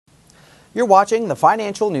You're watching the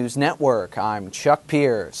Financial News Network. I'm Chuck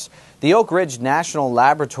Pierce. The Oak Ridge National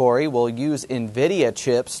Laboratory will use Nvidia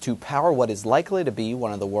chips to power what is likely to be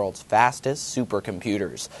one of the world's fastest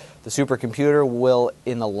supercomputers. The supercomputer will,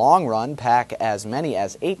 in the long run, pack as many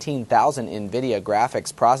as 18,000 Nvidia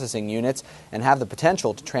graphics processing units and have the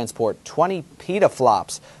potential to transport 20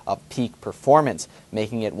 petaflops of peak performance,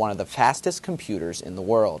 making it one of the fastest computers in the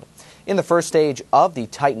world. In the first stage of the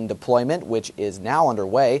Titan deployment, which is now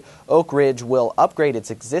underway, Oak Ridge will upgrade its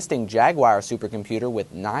existing Jaguar supercomputer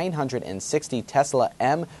with 960 Tesla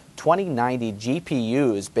M2090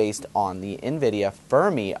 GPUs based on the Nvidia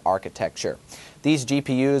Fermi architecture. These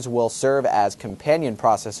GPUs will serve as companion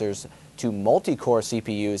processors to multi-core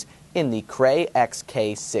CPUs in the Cray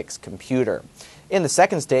XK6 computer. In the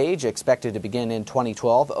second stage, expected to begin in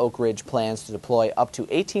 2012, Oak Ridge plans to deploy up to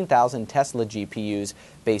 18,000 Tesla GPUs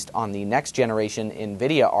based on the next-generation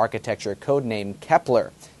NVIDIA architecture codenamed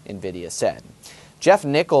Kepler, NVIDIA said. Jeff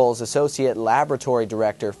Nichols, Associate Laboratory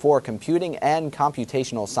Director for Computing and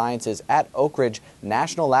Computational Sciences at Oak Ridge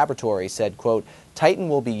National Laboratory, said, quote, Titan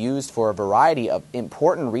will be used for a variety of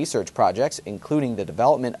important research projects, including the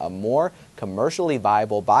development of more commercially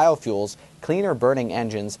viable biofuels, cleaner burning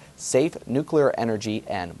engines, safe nuclear energy,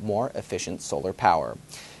 and more efficient solar power.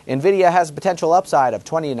 Nvidia has a potential upside of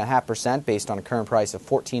 20.5% based on a current price of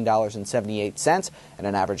 $14.78 and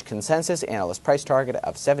an average consensus analyst price target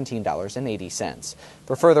of $17.80.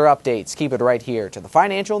 For further updates, keep it right here to the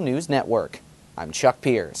Financial News Network. I'm Chuck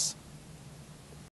Pierce.